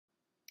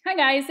Hi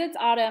guys, it's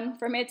Autumn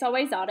from It's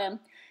Always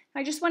Autumn.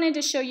 I just wanted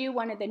to show you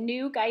one of the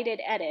new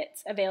guided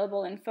edits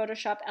available in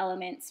Photoshop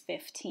Elements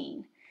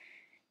 15.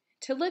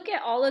 To look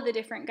at all of the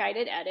different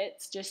guided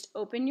edits, just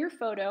open your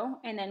photo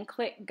and then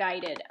click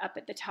Guided up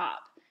at the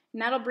top.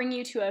 And that'll bring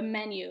you to a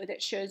menu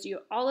that shows you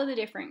all of the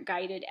different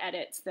guided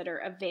edits that are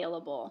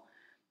available.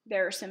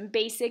 There are some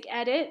basic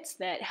edits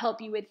that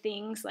help you with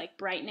things like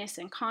brightness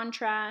and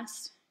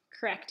contrast,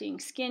 correcting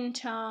skin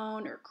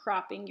tone, or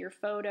cropping your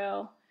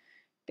photo.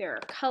 There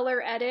are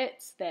color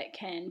edits that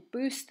can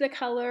boost the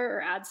color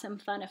or add some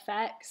fun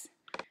effects.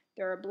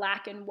 There are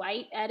black and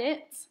white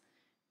edits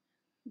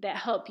that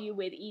help you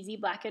with easy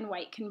black and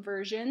white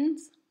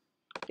conversions.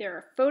 There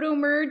are photo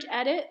merge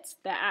edits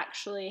that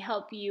actually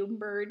help you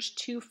merge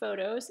two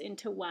photos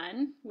into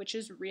one, which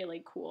is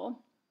really cool.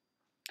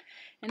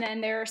 And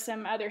then there are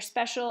some other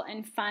special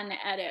and fun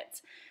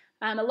edits.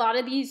 A lot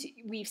of these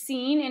we've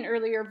seen in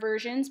earlier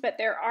versions, but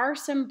there are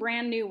some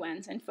brand new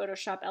ones in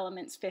Photoshop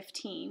Elements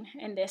 15,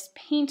 and this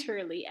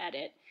Painterly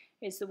edit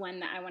is the one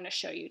that I want to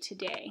show you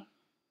today.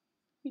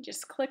 You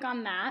just click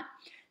on that.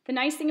 The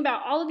nice thing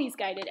about all of these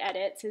guided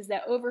edits is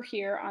that over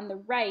here on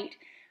the right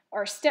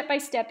are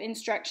step-by-step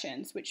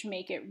instructions, which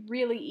make it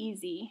really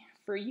easy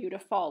for you to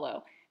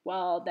follow.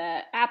 While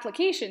the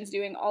application's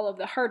doing all of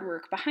the hard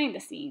work behind the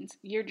scenes,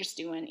 you're just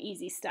doing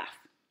easy stuff.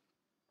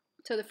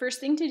 So the first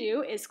thing to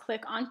do is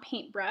click on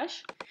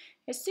Paintbrush.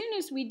 As soon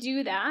as we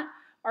do that,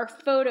 our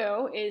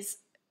photo is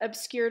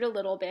obscured a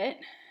little bit,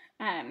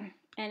 and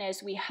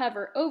as we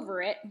hover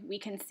over it, we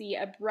can see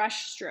a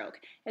brush stroke.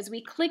 As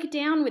we click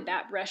down with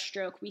that brush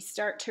stroke, we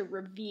start to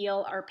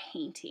reveal our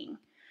painting.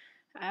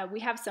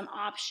 We have some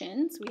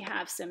options. We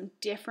have some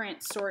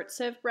different sorts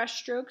of brush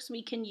strokes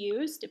we can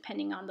use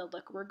depending on the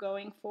look we're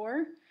going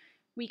for.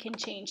 We can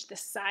change the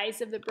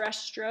size of the brush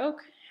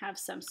stroke, have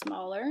some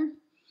smaller.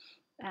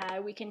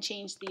 We can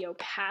change the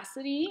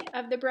opacity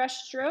of the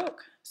brush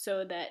stroke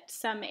so that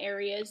some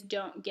areas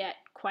don't get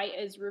quite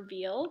as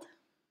revealed,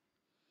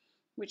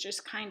 which is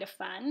kind of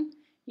fun.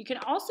 You can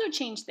also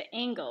change the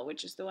angle,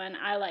 which is the one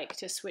I like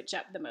to switch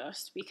up the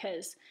most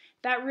because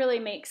that really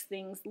makes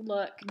things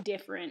look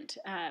different,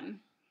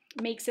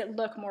 makes it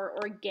look more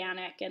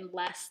organic and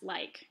less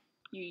like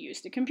you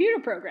used a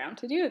computer program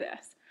to do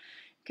this.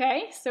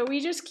 Okay, so we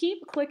just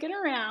keep clicking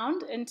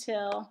around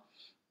until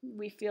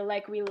we feel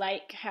like we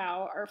like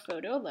how our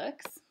photo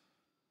looks.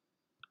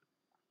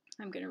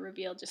 I'm going to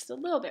reveal just a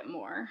little bit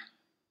more.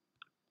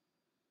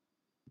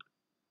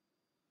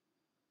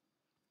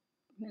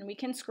 And then we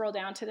can scroll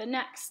down to the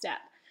next step.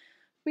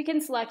 We can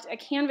select a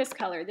canvas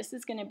color. This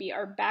is going to be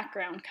our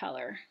background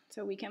color.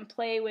 So we can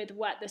play with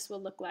what this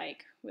will look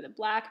like with a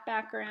black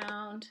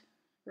background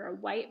or a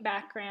white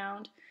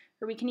background,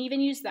 or we can even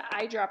use the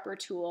eyedropper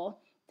tool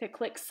to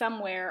click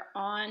somewhere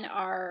on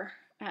our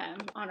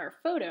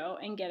photo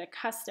and get a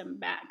custom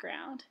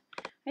background.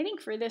 I think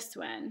for this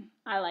one,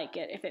 I like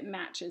it if it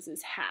matches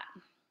his hat.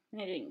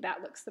 I think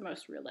that looks the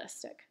most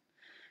realistic.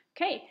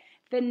 Okay,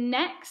 the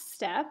next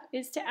step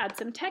is to add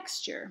some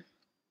texture.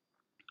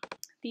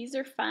 These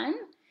are fun.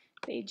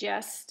 They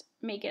just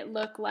make it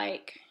look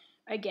like,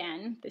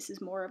 again, this is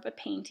more of a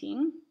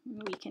painting.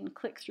 We can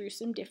click through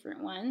some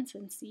different ones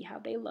and see how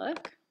they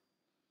look.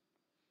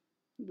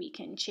 We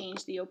can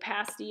change the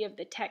opacity of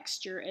the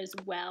texture as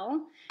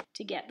well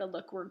to get the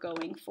look we're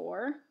going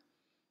for.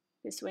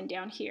 This one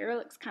down here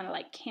looks kind of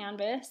like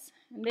canvas,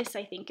 and this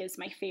I think is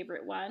my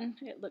favorite one.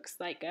 It looks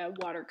like a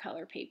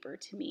watercolor paper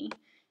to me,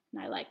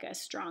 and I like a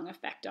strong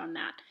effect on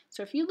that.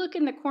 So if you look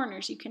in the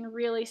corners, you can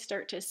really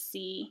start to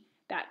see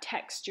that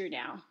texture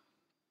now.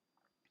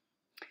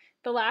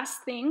 The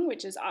last thing,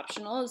 which is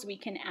optional, is we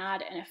can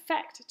add an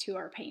effect to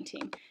our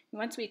painting. And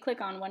once we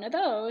click on one of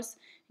those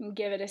and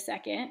give it a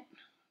second,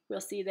 we'll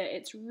see that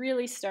it's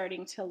really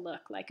starting to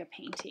look like a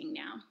painting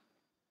now.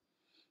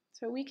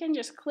 So we can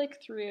just click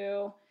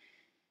through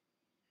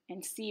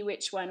and see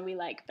which one we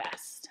like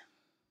best.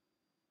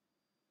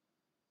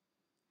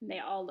 And they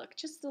all look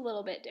just a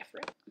little bit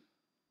different. I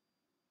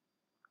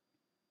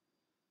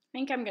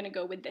think I'm going to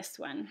go with this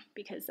one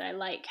because I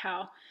like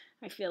how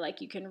I feel like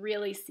you can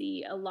really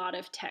see a lot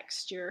of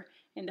texture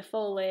in the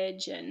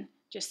foliage and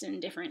just in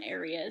different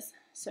areas.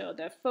 So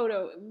the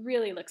photo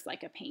really looks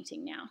like a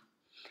painting now.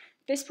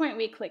 At this point,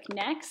 we click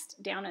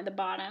Next down at the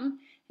bottom,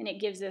 and it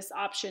gives us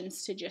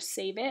options to just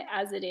save it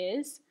as it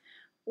is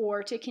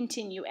or to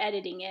continue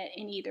editing it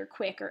in either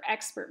quick or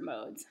expert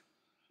modes.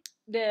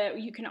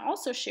 You can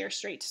also share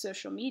straight to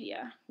social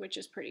media, which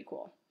is pretty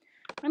cool.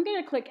 I'm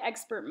going to click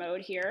expert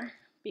mode here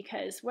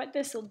because what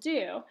this will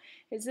do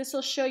is this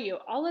will show you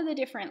all of the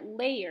different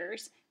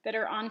layers that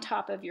are on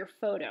top of your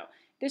photo.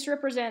 This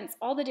represents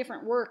all the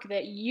different work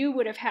that you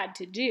would have had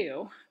to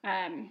do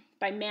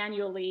by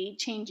manually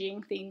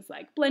changing things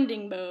like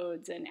blending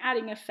modes and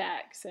adding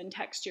effects and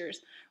textures,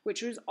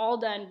 which was all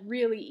done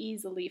really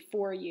easily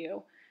for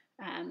you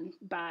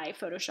by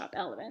Photoshop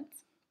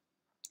Elements.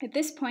 At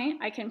this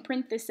point, I can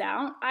print this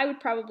out. I would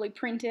probably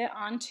print it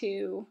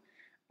onto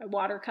a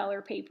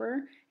watercolor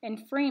paper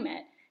and frame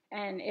it,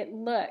 and it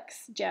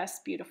looks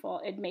just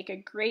beautiful. It'd make a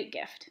great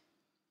gift.